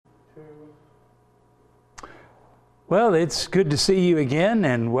Well, it's good to see you again,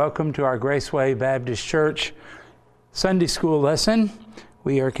 and welcome to our Graceway Baptist Church Sunday School lesson.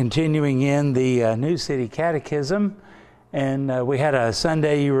 We are continuing in the New City Catechism, and we had a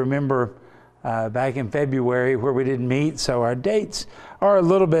Sunday, you remember, back in February where we didn't meet, so our dates are a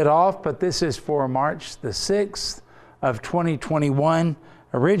little bit off, but this is for March the 6th of 2021,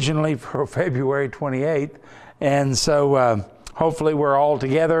 originally for February 28th, and so hopefully we're all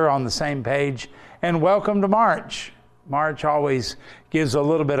together on the same page, and welcome to March. March always gives a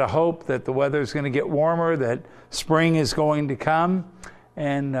little bit of hope that the weather's going to get warmer, that spring is going to come,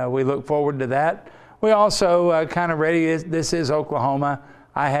 and we look forward to that. We also kind of ready, this is Oklahoma.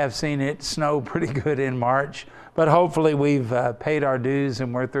 I have seen it snow pretty good in March, but hopefully we've paid our dues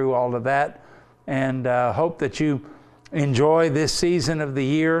and we're through all of that, and hope that you enjoy this season of the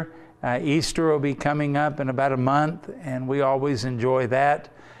year. Easter will be coming up in about a month, and we always enjoy that.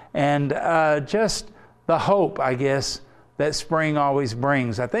 And just the hope, I guess, that spring always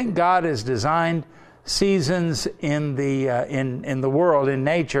brings. I think God has designed seasons in the world, in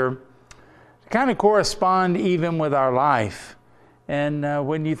nature, to kind of correspond even with our life. And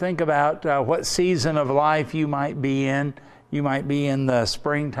when you think about what season of life you might be in the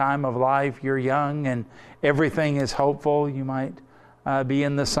springtime of life. You're young and everything is hopeful. You might be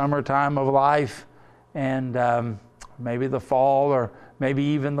in the summertime of life, and maybe the fall, or maybe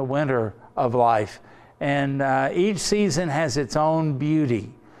even the winter of life. And each season has its own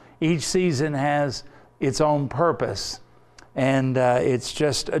beauty. Each season has its own purpose. And it's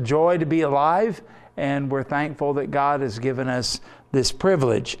just a joy to be alive, and we're thankful that God has given us this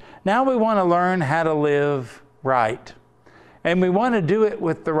privilege. Now we want to learn how to live right. And we want to do it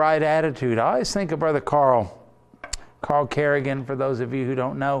with the right attitude. I always think of Brother Carl Kerrigan, for those of you who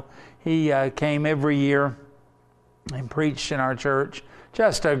don't know. He came every year and preached in our church.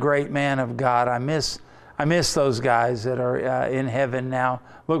 Just a great man of God. I miss those guys that are in heaven now.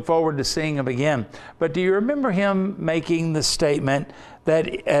 Look forward to seeing them again. But do you remember him making the statement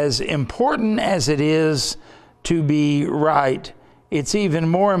that as important as it is to be right, it's even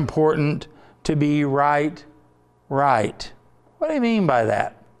more important to be right. What do you mean by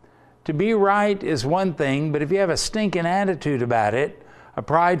that? To be right is one thing, but if you have a stinking attitude about it, a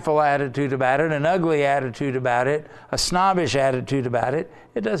prideful attitude about it, an ugly attitude about it, a snobbish attitude about it,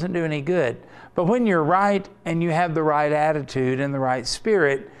 it doesn't do any good. But when you're right and you have the right attitude and the right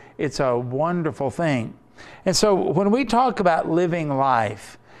spirit, it's a wonderful thing. And so when we talk about living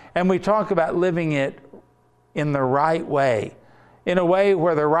life, and we talk about living it in the right way, in a way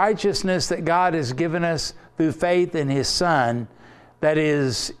where the righteousness that God has given us through faith in His Son, that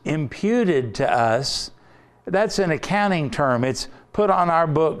is imputed to us, that's an accounting term. It's put on our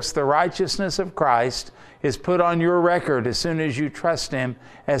books. The righteousness of Christ is put on your record as soon as you trust Him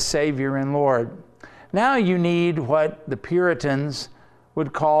as Savior and Lord. Now you need what the Puritans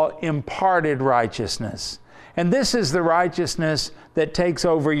would call imparted righteousness. And this is the righteousness that takes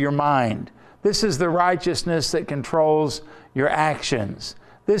over your mind. This is the righteousness that controls your actions.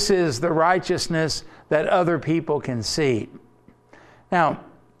 This is the righteousness that other people can see. Now,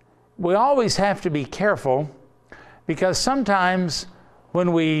 we always have to be careful, because sometimes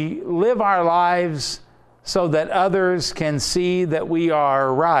when we live our lives so that others can see that we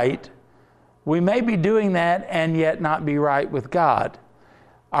are right, we may be doing that and yet not be right with God.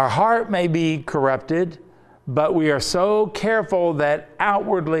 Our heart may be corrupted, but we are so careful that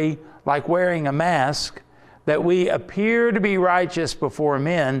outwardly, like wearing a mask, that we appear to be righteous before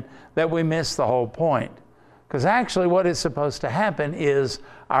men, that we miss the whole point. Because actually what is supposed to happen is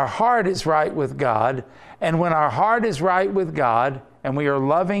our heart is right with God, and when our heart is right with God and we are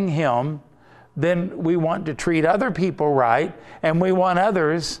loving Him, then we want to treat other people right, and we want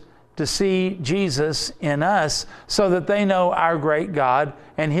others to see Jesus in us so that they know our great God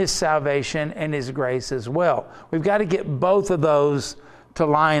and His salvation and His grace as well. We've got to get both of those to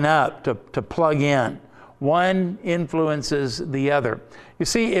line up, to plug in. One influences the other. You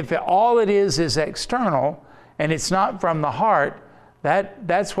see, if all it is external, and it's not from the heart,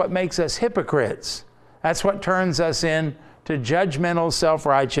 that's what makes us hypocrites. That's what turns us into judgmental,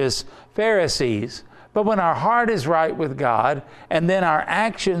 self-righteous Pharisees. But when our heart is right with God, and then our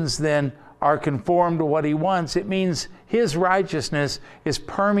actions then are conformed to what He wants, it means His righteousness is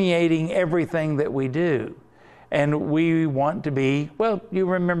permeating everything that we do. And we want to be, well, you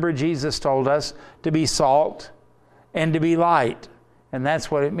remember Jesus told us to be salt and to be light. And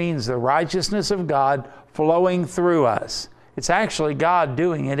that's what it means, the righteousness of God flowing through us. It's actually God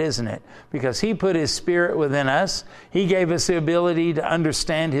doing it, isn't it? Because He put His Spirit within us. He gave us the ability to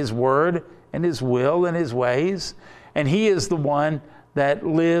understand His Word and His will and His ways. And He is the one that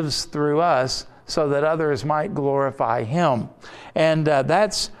lives through us so that others might glorify Him. And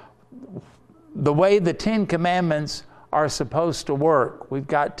that's the way the Ten Commandments are supposed to work. We've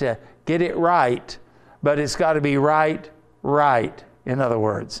got to get it right, but it's got to be right, in other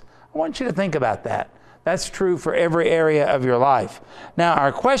words. I want you to think about that. That's true for every area of your life. Now,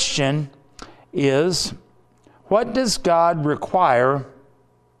 our question is, what does God require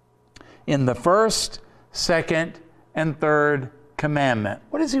in the first, second, and third commandment?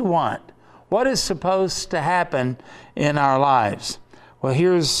 What does He want? What is supposed to happen in our lives? Well,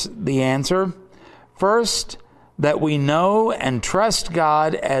 here's the answer. First, that we know and trust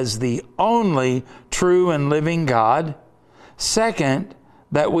God as the only true and living God. Second,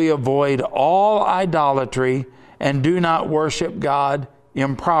 that we avoid all idolatry and do not worship God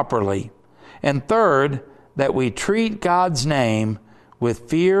improperly. And third, that we treat God's name with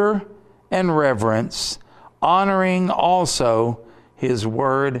fear and reverence, honoring also His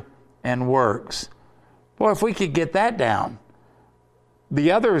word and works. Boy, if we could get that down,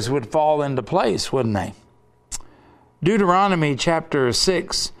 the others would fall into place, wouldn't they? Deuteronomy chapter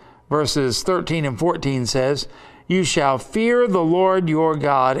 6, verses 13 and 14 says, "You shall fear the Lord your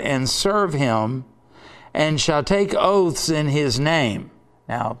God and serve Him, and shall take oaths in His name."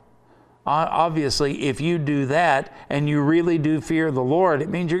 Now, obviously, if you do that and you really do fear the Lord, it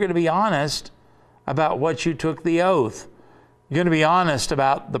means you're going to be honest about what you took the oath. You're going to be honest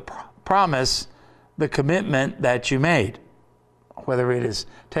about the promise, the commitment that you made. Whether it is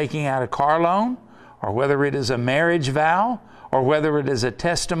taking out a car loan, or whether it is a marriage vow, or whether it is a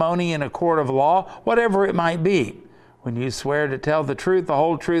testimony in a court of law, whatever it might be. When you swear to tell the truth, the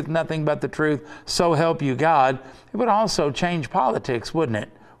whole truth, nothing but the truth, so help you God, it would also change politics, wouldn't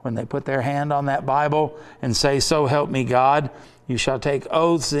it? When they put their hand on that Bible and say, "So help me God," you shall take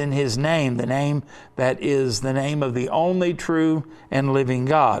oaths in His name, the name that is the name of the only true and living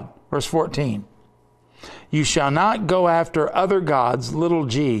God. Verse 14, "You shall not go after other gods," little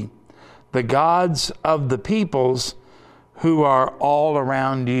g, "the gods of the peoples who are all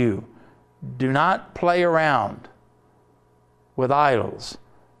around you." Do not play around with idols,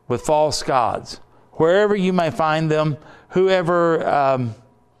 with false gods. Wherever you may find them, whoever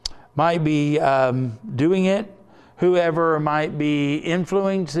might be doing it, whoever might be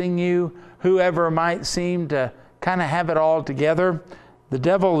influencing you, whoever might seem to kind of have it all together. The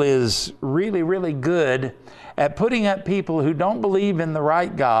devil is really, really good at putting up people who don't believe in the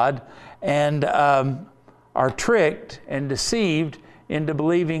right God and are tricked and deceived into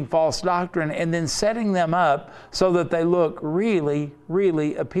believing false doctrine, and then setting them up so that they look really,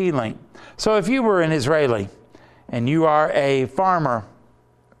 really appealing. So if you were an Israeli and you are a farmer,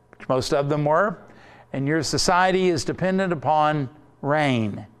 which most of them were, and your society is dependent upon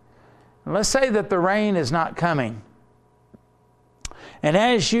rain, and let's say that the rain is not coming, and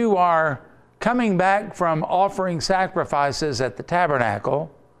as you are coming back from offering sacrifices at the tabernacle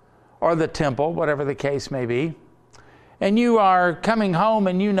or the temple, whatever the case may be, and you are coming home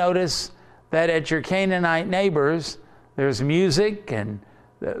and you notice that at your Canaanite neighbors there's music and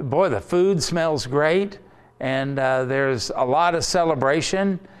boy, the food smells great, and there's a lot of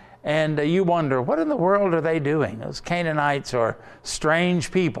celebration, and you wonder, what in the world are they doing? Those Canaanites are strange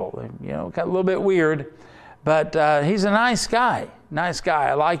people, got a little bit weird, but he's a nice guy.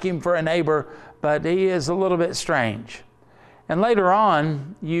 I like him for a neighbor, but he is a little bit strange. And later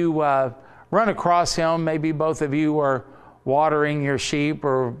on, you run across him. Maybe both of you are watering your sheep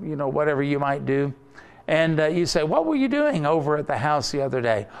or, whatever you might do. And you say, "What were you doing over at the house the other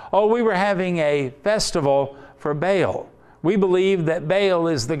day?" "Oh, we were having a festival for Baal. We believe that Baal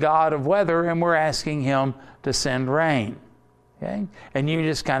is the god of weather, and we're asking him to send rain." Okay? And you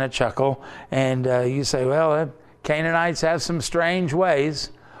just kind of chuckle, and you say, "Well, Canaanites have some strange ways."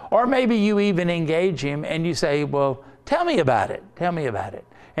 Or maybe you even engage him and you say, "Well, tell me about it.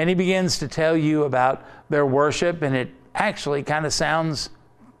 And he begins to tell you about their worship, and it actually kind of sounds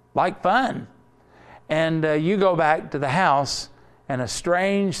like fun. And you go back to the house, and a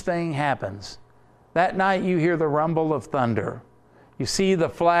strange thing happens. That night you hear the rumble of thunder. You see the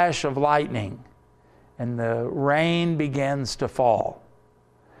flash of lightning, and the rain begins to fall.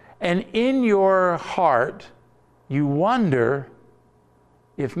 And in your heart, you wonder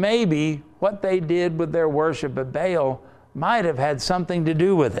if maybe what they did with their worship of Baal might have had something to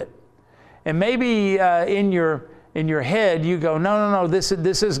do with it. And maybe in your head you go, no, this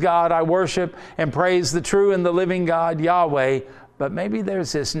is God. I worship and praise the true and the living God, Yahweh. But maybe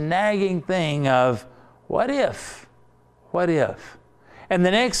there's this nagging thing of, what if? And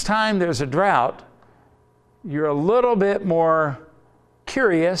the next time there's a drought, you're a little bit more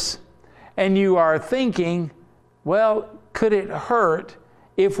curious, and you are thinking, well, could it hurt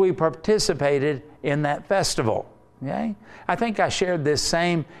if we participated in that festival? Okay? I think I shared this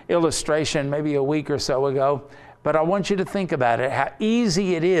same illustration maybe a week or so ago, but I want you to think about it, how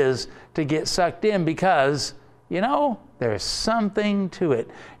easy it is to get sucked in because, there's something to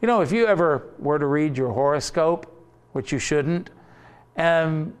it. If you ever were to read your horoscope, which you shouldn't,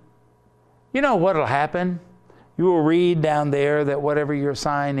 you know what'll happen? You will read down there that whatever your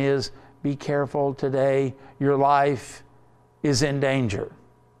sign is, be careful today, your life is in danger.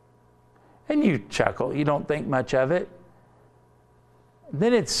 And you chuckle, you don't think much of it.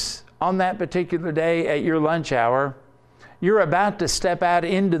 Then it's on that particular day at your lunch hour, you're about to step out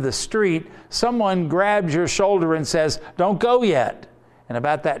into the street, someone grabs your shoulder and says, "Don't go yet." And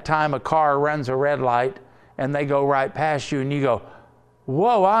about that time, a car runs a red light and they go right past you and you go,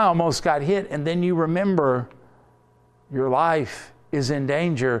 "Whoa, I almost got hit." And then you remember your life is in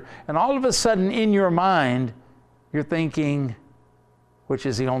danger. And all of a sudden in your mind, you're thinking, which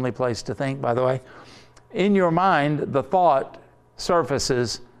is the only place to think, by the way, in your mind, the thought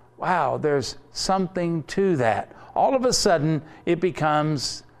surfaces, wow, there's something to that. All of a sudden, it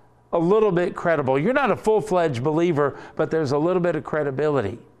becomes a little bit credible. You're not a full-fledged believer, but there's a little bit of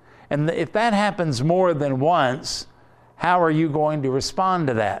credibility. And if that happens more than once, how are you going to respond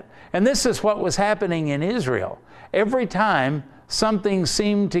to that? And this is what was happening in Israel. Every time something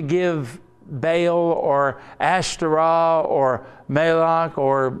seemed to give Baal or Ashtoreth or Moloch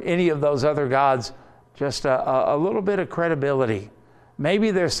or any of those other gods just a little bit of credibility.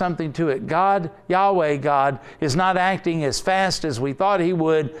 Maybe there's something to it. God, Yahweh God, is not acting as fast as we thought He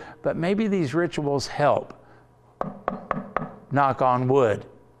would, but maybe these rituals help. Knock on wood.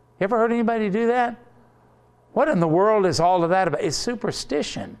 You ever heard anybody do that? What in the world is all of that about? It's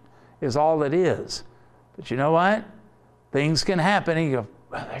superstition is all it is. But you know what? Things can happen and you go,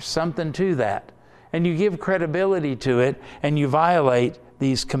 well, there's something to that. And you give credibility to it and you violate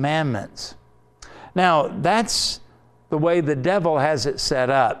these commandments. Now, that's the way the devil has it set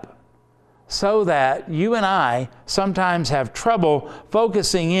up, so that you and I sometimes have trouble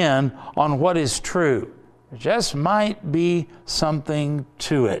focusing in on what is true. There just might be something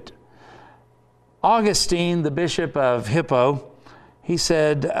to it. Augustine, the bishop of Hippo, he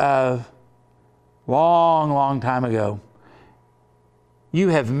said long time ago, "You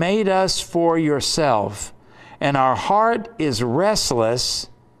have made us for yourself, and our heart is restless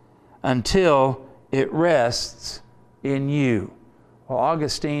until it rests in you." Well,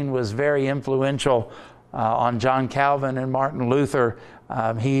 Augustine was very influential on John Calvin and Martin Luther.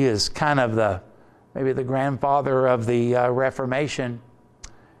 He is kind of maybe the grandfather of the Reformation.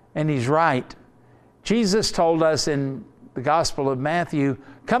 And he's right. Jesus told us in the Gospel of Matthew,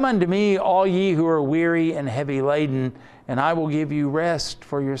 "Come unto me, all ye who are weary and heavy laden, and I will give you rest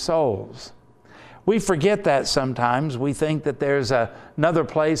for your souls." We forget that sometimes. We think that there's another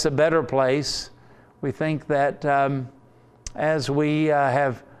place, a better place. We think that as we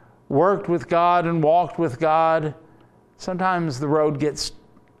have worked with God and walked with God, sometimes the road gets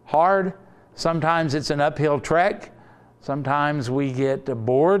hard. Sometimes it's an uphill trek. Sometimes we get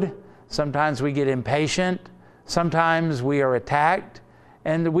bored. Sometimes we get impatient. Sometimes we are attacked.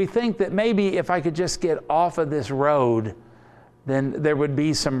 And we think that maybe if I could just get off of this road, then there would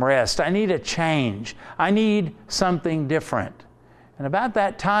be some rest. I need a change. I need something different. And about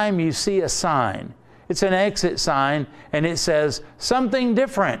that time, you see a sign. It's an exit sign, and it says, "Something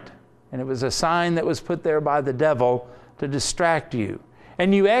different." And it was a sign that was put there by the devil to distract you.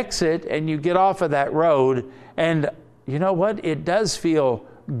 And you exit, and you get off of that road, and you know what? It does feel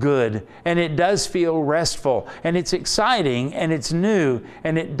good, and it does feel restful, and it's exciting, and it's new,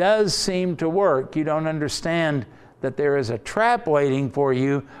 and it does seem to work. You don't understand that there is a trap waiting for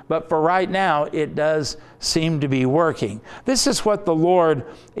you, but for right now, it does seem to be working. This is what the Lord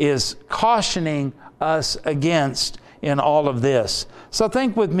is cautioning us against in all of this. So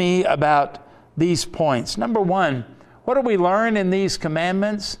think with me about these points. Number one, what do we learn in these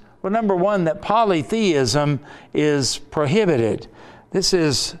commandments? Well, number one, that polytheism is prohibited. This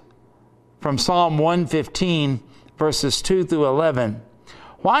is from Psalm 115, verses 2 through 11.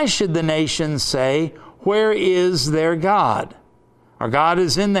 "Why should the nations say, 'Where is their God?' Our God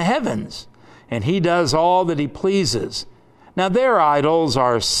is in the heavens, and He does all that He pleases. Now their idols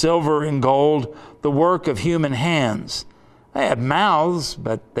are silver and gold, the work of human hands. They have mouths,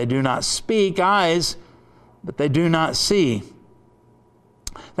 but they do not speak, eyes, but they do not see.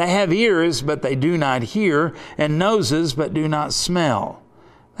 They have ears, but they do not hear, and noses, but do not smell.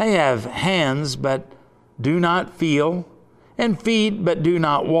 They have hands, but do not feel, and feet, but do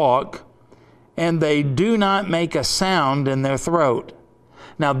not walk, and they do not make a sound in their throat.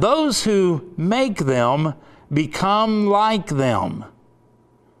 Now those who make them become like them.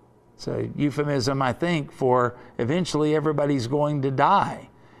 It's a euphemism, I think, for eventually everybody's going to die.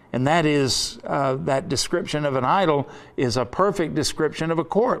 And that is, that description of an idol is a perfect description of a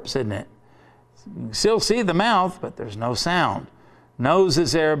corpse, isn't it? You can still see the mouth, but there's no sound. Nose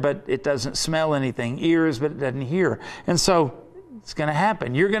is there, but it doesn't smell anything. Ears, but it doesn't hear. And so it's going to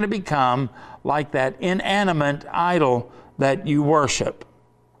happen. You're going to become like that inanimate idol that you worship.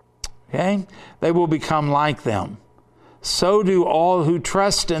 Okay? They will become like them. So do all who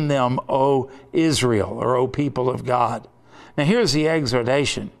trust in them, O Israel, or O people of God. Now here's the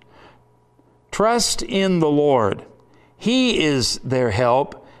exhortation. Trust in the Lord. He is their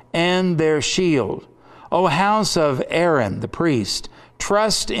help and their shield. O house of Aaron, the priest,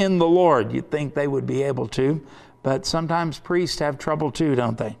 trust in the Lord. You'd think they would be able to, but sometimes priests have trouble too,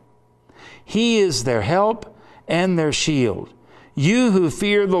 don't they? He is their help and their shield. You who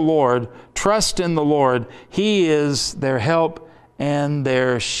fear the Lord, trust in the Lord. He is their help and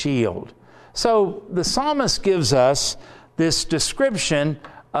their shield. So the psalmist gives us this description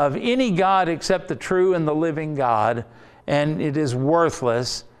of any God except the true and the living God, and it is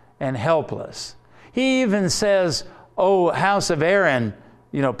worthless and helpless. He even says, "Oh, house of Aaron,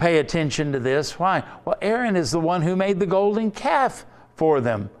 pay attention to this." Why? Well, Aaron is the one who made the golden calf for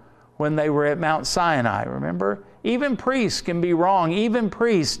them when they were at Mount Sinai, remember? Even priests can be wrong. Even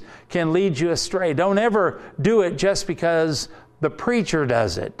priests can lead you astray. Don't ever do it just because the preacher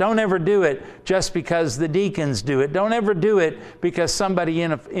does it. Don't ever do it just because the deacons do it. Don't ever do it because somebody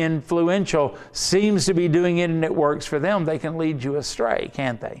influential seems to be doing it and it works for them. They can lead you astray,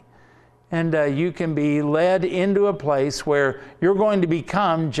 can't they? And you can be led into a place where you're going to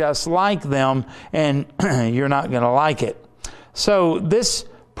become just like them, and you're not going to like it. So this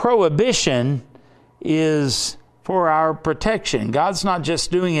prohibition is for our protection. God's not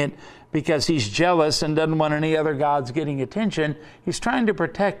just doing it because He's jealous and doesn't want any other gods getting attention. He's trying to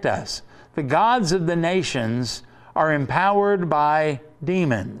protect us. The gods of the nations are empowered by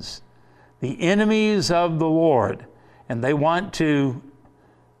demons, the enemies of the Lord, and they want to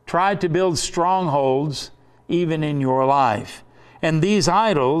try to build strongholds even in your life. And these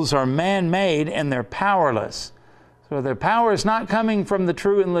idols are man-made and they're powerless. So their power is not coming from the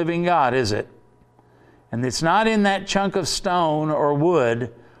true and living God, is it? And it's not in that chunk of stone or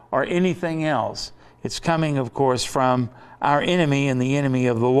wood or anything else. It's coming, of course, from our enemy and the enemy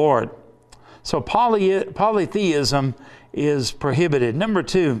of the Lord. So polytheism is prohibited. Number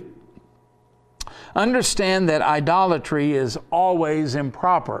 2, understand that idolatry is always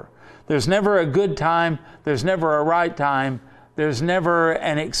improper. There's never a good time. There's never a right time. There's never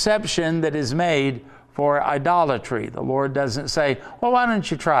an exception that is made for idolatry. The Lord doesn't say, well, why don't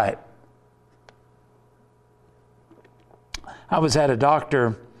you try it? I was at a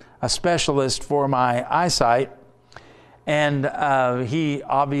doctor, a specialist for my eyesight, and he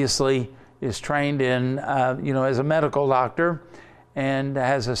obviously is trained in, as a medical doctor and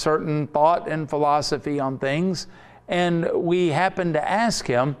has a certain thought and philosophy on things. And we happened to ask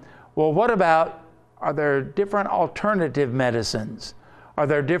him, well, what about, are there different alternative medicines? Are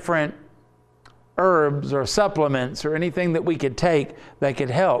there different herbs or supplements or anything that we could take that could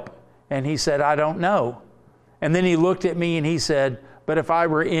help? And he said, I don't know. And then he looked at me and he said, but if I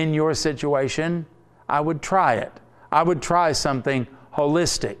were in your situation, I would try it. I would try something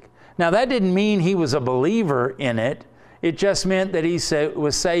holistic. Now, that didn't mean he was a believer in it. It just meant that he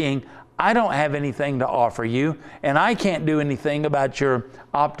was saying, I don't have anything to offer you, and I can't do anything about your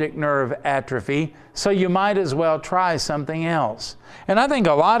optic nerve atrophy, so you might as well try something else. And I think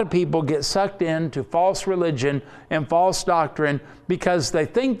a lot of people get sucked into false religion and false doctrine because they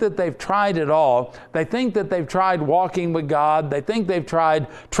think that they've tried it all. They think that they've tried walking with God. They think they've tried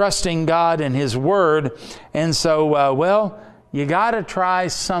trusting God and His Word. And so, you got to try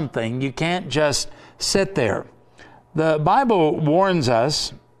something. You can't just sit there. The Bible warns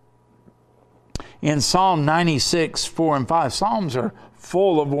us in Psalm 96, 4 and 5. Psalms are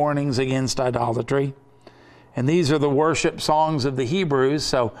full of warnings against idolatry. And these are the worship songs of the Hebrews.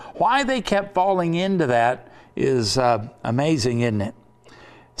 So why they kept falling into that is amazing, isn't it?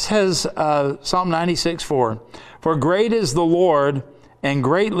 It says, Psalm 96, 4, for great is the Lord and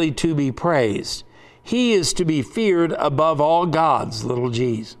greatly to be praised. He is to be feared above all gods, little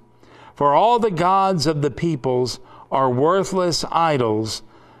g's. For all the gods of the peoples are worthless idols,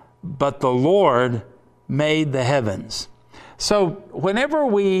 but the Lord made the heavens. So whenever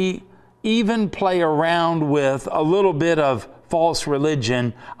we even play around with a little bit of false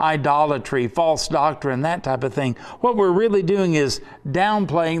religion, idolatry, false doctrine, that type of thing, what we're really doing is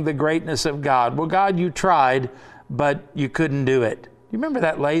downplaying the greatness of God. Well, God, you tried, but you couldn't do it. You remember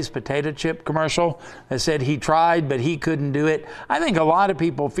that Lay's potato chip commercial that said he tried, but he couldn't do it? I think a lot of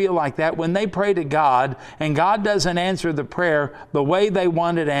people feel like that when they pray to God and God doesn't answer the prayer the way they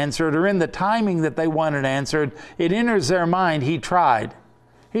want it answered or in the timing that they want it answered. It enters their mind, he tried.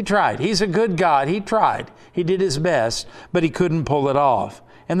 He tried. He's a good God. He tried. He did his best, but he couldn't pull it off.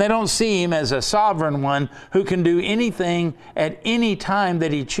 And they don't see him as a sovereign one who can do anything at any time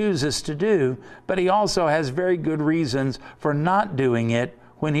that he chooses to do, but he also has very good reasons for not doing it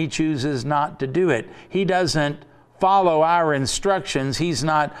when he chooses not to do it. He doesn't follow our instructions. He's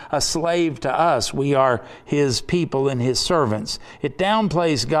not a slave to us. We are his people and his servants. It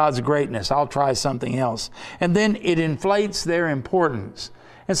downplays God's greatness. I'll try something else. And then it inflates their importance.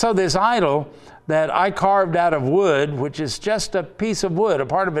 And so this idol that I carved out of wood, which is just a piece of wood, a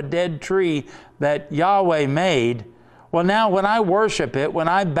part of a dead tree that Yahweh made, well, now when I worship it, when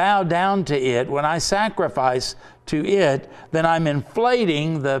I bow down to it, when I sacrifice to it, then I'm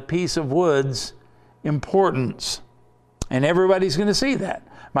inflating the piece of wood's importance. And everybody's going to see that.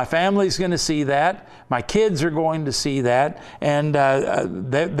 My family's going to see that. My kids are going to see that. And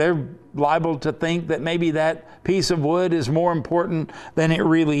they're liable to think that maybe that piece of wood is more important than it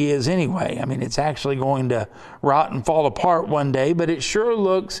really is anyway. I mean, it's actually going to rot and fall apart one day, but it sure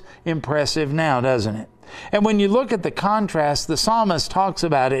looks impressive now, doesn't it? And when you look at the contrast, the psalmist talks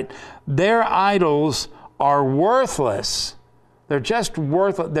about it. Their idols are worthless. They're just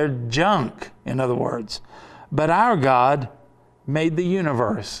worthless. They're junk, in other words. But our God made the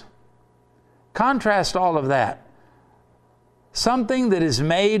universe. Contrast all of that. Something that is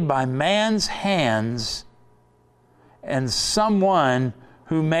made by man's hands and someone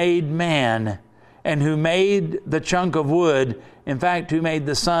who made man and who made the chunk of wood, in fact, who made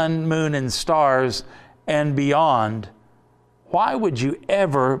the sun, moon, and stars and beyond. Why would you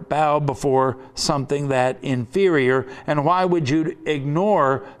ever bow before something that inferior? And why would you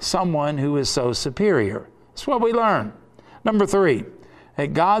ignore someone who is so superior? That's what we learn. Number 3,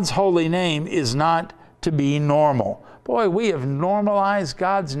 that God's holy name is not to be normal. Boy, we have normalized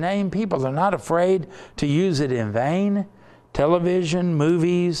God's name. People are not afraid to use it in vain. Television,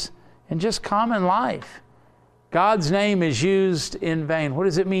 movies, and just common life. God's name is used in vain. What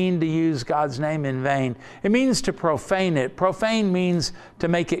does it mean to use God's name in vain? It means to profane it. Profane means to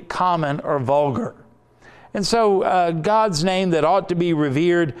make it common or vulgar. And so God's name that ought to be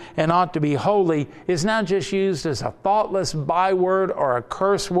revered and ought to be holy is not just used as a thoughtless byword or a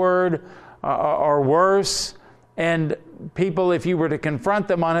curse word or worse. And people, if you were to confront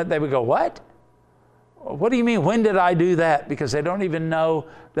them on it, they would go, "What? What do you mean? When did I do that?" Because they don't even know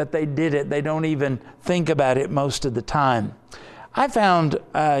that they did it. They don't even think about it most of the time. I found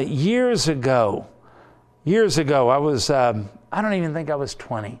years ago, I was, I don't even think I was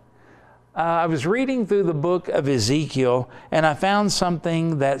 20. I was reading through the book of Ezekiel, and I found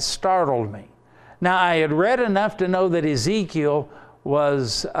something that startled me. Now, I had read enough to know that Ezekiel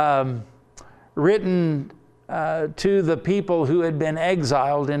was written to the people who had been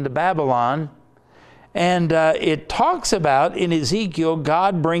exiled into Babylon. And it talks about, in Ezekiel,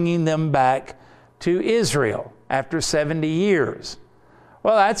 God bringing them back to Israel after 70 years.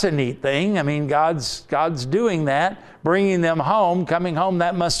 Well, that's a neat thing. I mean, God's doing that, bringing them home, coming home.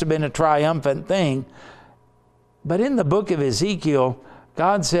 That must have been a triumphant thing. But in the book of Ezekiel,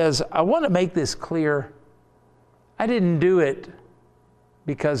 God says, I want to make this clear. I didn't do it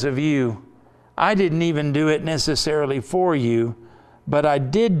because of you. I didn't even do it necessarily for you, but I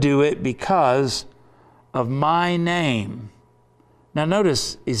did do it because of my name. Now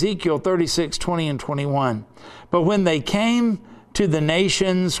notice Ezekiel 36, 20 and 21. But when they came to the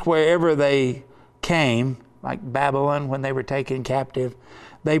nations wherever they came, like Babylon when they were taken captive,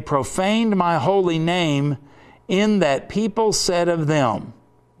 they profaned my holy name in that people said of them.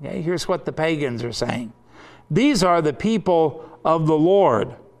 Okay, here's what the pagans are saying. These are the people of the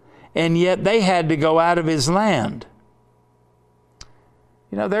Lord, and yet they had to go out of his land.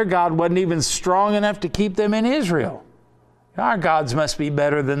 You know, their God wasn't even strong enough to keep them in Israel. Our gods must be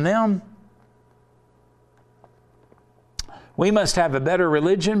better than them. We must have a better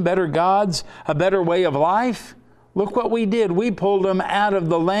religion, better gods, a better way of life. Look what we did. We pulled them out of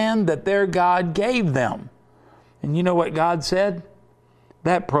the land that their God gave them. And you know what God said?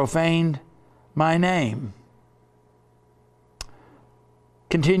 That profaned my name.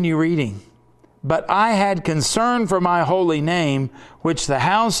 Continue reading. But I had concern for my holy name, which the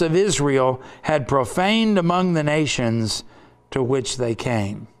house of Israel had profaned among the nations to which they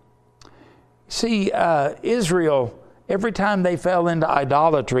came. See, Israel, every time they fell into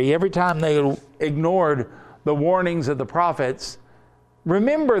idolatry, every time they ignored the warnings of the prophets,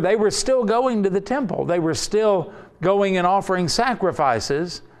 remember, they were still going to the temple. They were still going and offering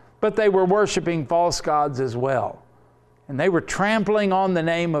sacrifices, but they were worshiping false gods as well. And they were trampling on the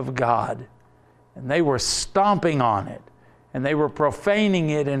name of God, and they were stomping on it, and they were profaning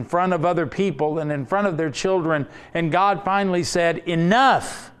it in front of other people and in front of their children. And God finally said,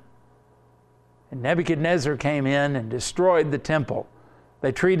 "Enough!" And Nebuchadnezzar came in and destroyed the temple.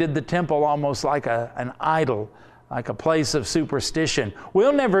 They treated the temple almost like an idol, like a place of superstition.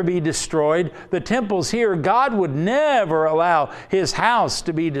 We'll never be destroyed. The temple's here. God would never allow His house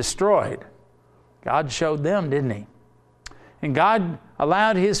to be destroyed. God showed them, didn't He? And God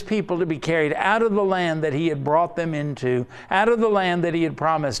allowed His people to be carried out of the land that He had brought them into, out of the land that He had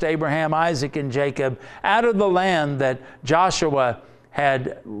promised Abraham, Isaac, and Jacob, out of the land that Joshua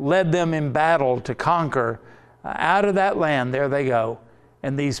had led them in battle to conquer. Out of that land, there they go.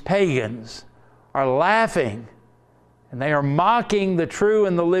 And these pagans are laughing, and they are mocking the true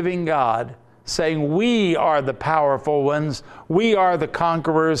and the living God, saying, "We are the powerful ones, we are the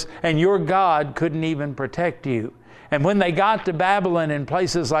conquerors, and your God couldn't even protect you." And when they got to Babylon and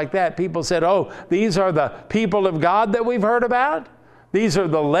places like that, people said, "Oh, these are the people of God that we've heard about? These are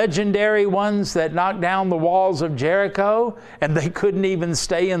the legendary ones that knocked down the walls of Jericho, and they couldn't even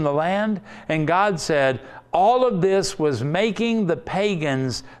stay in the land?" And God said, all of this was making the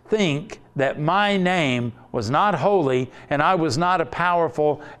pagans think that my name was not holy and I was not a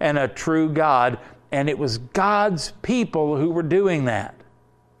powerful and a true God. And it was God's people who were doing that.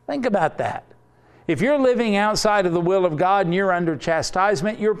 Think about that. If you're living outside of the will of God and you're under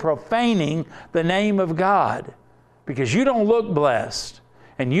chastisement, you're profaning the name of God, because you don't look blessed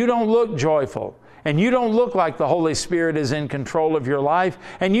and you don't look joyful and you don't look like the Holy Spirit is in control of your life,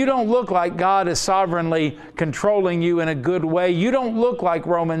 and you don't look like God is sovereignly controlling you in a good way. You don't look like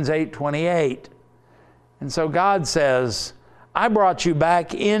Romans 8:28. And so God says, I brought you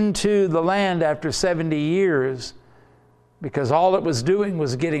back into the land after 70 years because all it was doing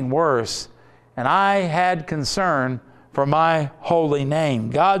was getting worse. And I had concern for my holy name.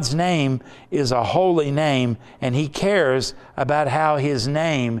 God's name is a holy name, and He cares about how His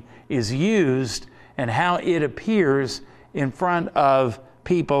name is used and how it appears in front of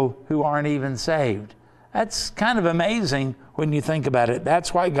people who aren't even saved. That's kind of amazing when you think about it.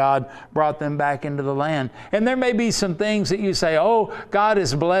 That's why God brought them back into the land. And there may be some things that you say, "Oh, God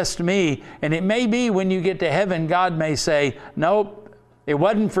has blessed me." And it may be when you get to heaven, God may say, "Nope, it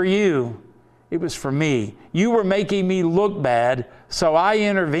wasn't for you. It was for me. You were making me look bad, so I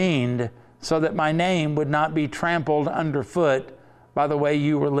intervened so that my name would not be trampled underfoot by the way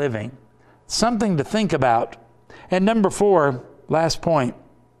you were living." Something to think about. And number 4, last point.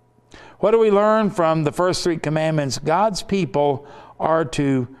 What do we learn from the first 3 commandments? God's people are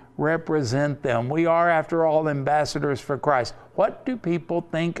to represent them. We are, after all, ambassadors for Christ. What do people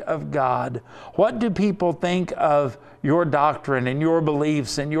think of God? What do people think of your doctrine and your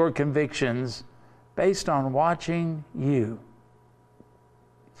beliefs and your convictions based on watching you?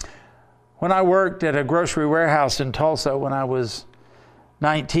 When I worked at a grocery warehouse in Tulsa when I was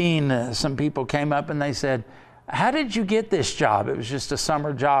 19, some people came up and they said, "How did you get this job?" It was just a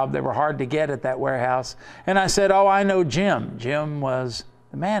summer job. They were hard to get at that warehouse. And I said, "Oh, I know Jim." Jim was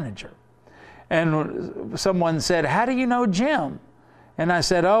the manager. And someone said, "How do you know Jim?" And I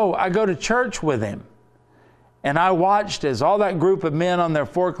said, "Oh, I go to church with him." And I watched as all that group of men on their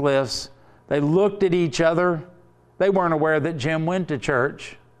forklifts, they looked at each other. They weren't aware that Jim went to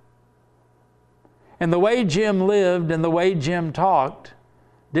church. And the way Jim lived and the way Jim talked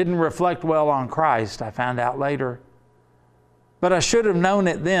didn't reflect well on Christ, I found out later. But I should have known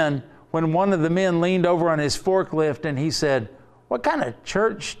it then when one of the men leaned over on his forklift and he said, "What kind of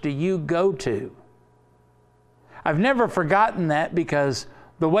church do you go to?" I've never forgotten that, because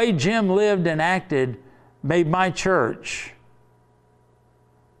the way Jim lived and acted made my church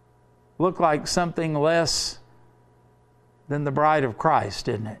look like something less than the bride of Christ,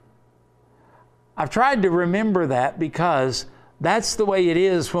 didn't it? I've tried to remember that, because that's the way it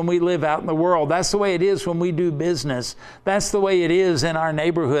is when we live out in the world. That's the way it is when we do business. That's the way it is in our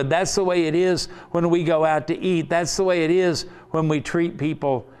neighborhood. That's the way it is when we go out to eat. That's the way it is when we treat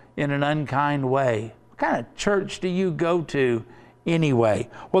people in an unkind way. What kind of church do you go to anyway?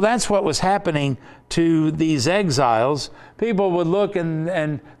 Well, that's what was happening to these exiles. People would look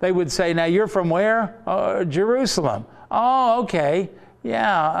and they would say, "Now you're from where?" "Jerusalem." "Oh, okay.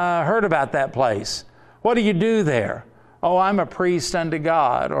 Yeah, heard about that place. What do you do there?" "Oh, I'm a priest unto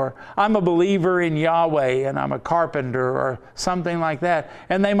God," or "I'm a believer in Yahweh and I'm a carpenter," or something like that.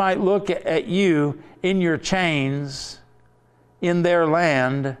 And they might look at you in your chains, in their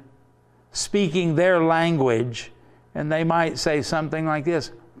land, speaking their language, and they might say something like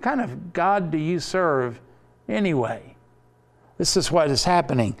this: "What kind of God do you serve anyway. This is what is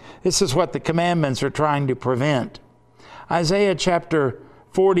happening. This is what the commandments are trying to prevent. Isaiah chapter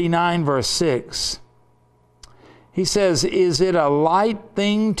 49, verse 6. He says, "Is it a light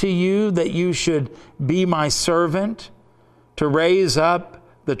thing to you that you should be my servant, to raise up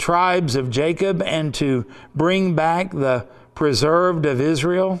the tribes of Jacob and to bring back the preserved of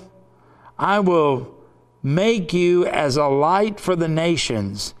Israel? I will make you as a light for the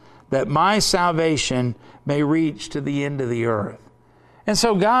nations, that my salvation may reach to the end of the earth." And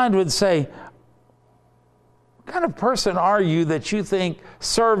so God would say, what kind of person are you that you think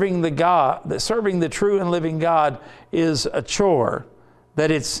serving the true and living God is a chore,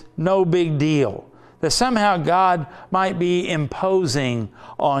 that it's no big deal, that somehow God might be imposing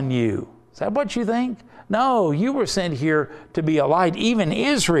on you? Is that what you think? No, you were sent here to be a light. Even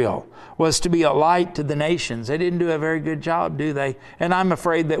Israel was to be a light to the nations. They didn't do a very good job, do they? And I'm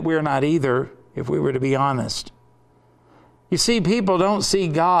afraid that we're not either, if we were to be honest. You see, people don't see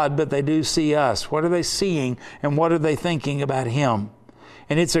God, but they do see us. What are they seeing, and what are they thinking about Him?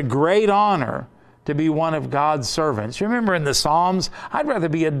 And it's a great honor to be one of God's servants. Remember in the Psalms, I'd rather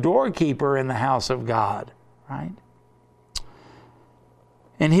be a doorkeeper in the house of God, right?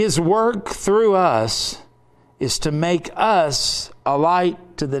 And His work through us is to make us a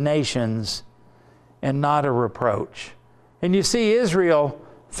light to the nations and not a reproach. And you see, Israel,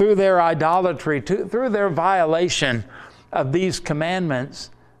 through their idolatry, through their violation of these commandments,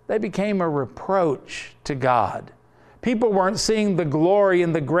 they became a reproach to God. People weren't seeing the glory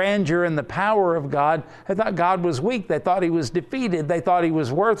and the grandeur and the power of God. They thought God was weak. They thought He was defeated. They thought He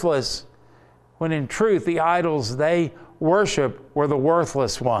was worthless. When in truth, the idols they worshiped were the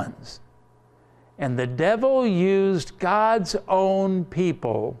worthless ones. And the devil used God's own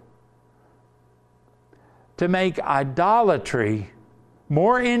people to make idolatry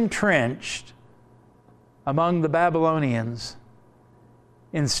more entrenched among the Babylonians,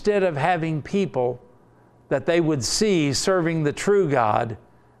 instead of having people that they would see serving the true God,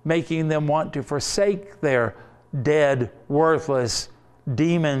 making them want to forsake their dead, worthless,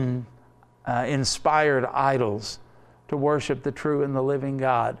 demon-inspired idols to worship the true and the living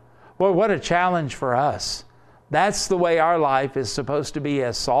God. Well, what a challenge for us. That's the way our life is supposed to be,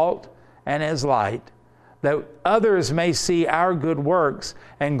 as salt and as light, that others may see our good works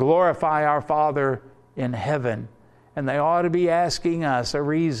and glorify our Father in heaven. And they ought to be asking us a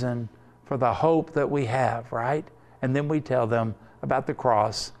reason for the hope that we have, right? And then we tell them about the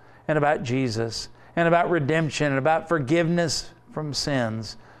cross and about Jesus and about redemption and about forgiveness from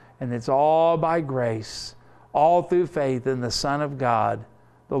sins. And it's all by grace, all through faith in the Son of God,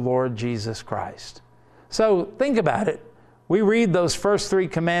 the Lord Jesus Christ. So think about it. We read those first 3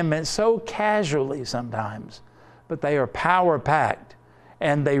 commandments so casually sometimes, but they are power-packed,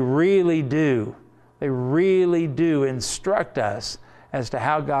 and they really do instruct us as to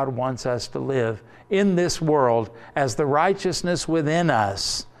how God wants us to live in this world as the righteousness within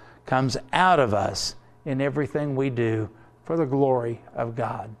us comes out of us in everything we do for the glory of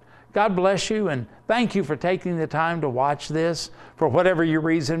God. God bless you, and thank you for taking the time to watch this. For whatever your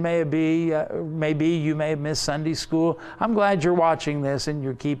reason may be, you may have missed Sunday school. I'm glad you're watching this and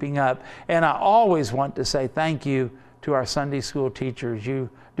you're keeping up. And I always want to say thank you to our Sunday school teachers. You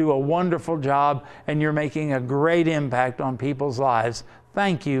do a wonderful job, and you're making a great impact on people's lives.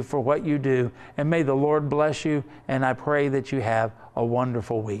 Thank you for what you do, and may the Lord bless you, and I pray that you have a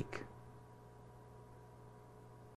wonderful week.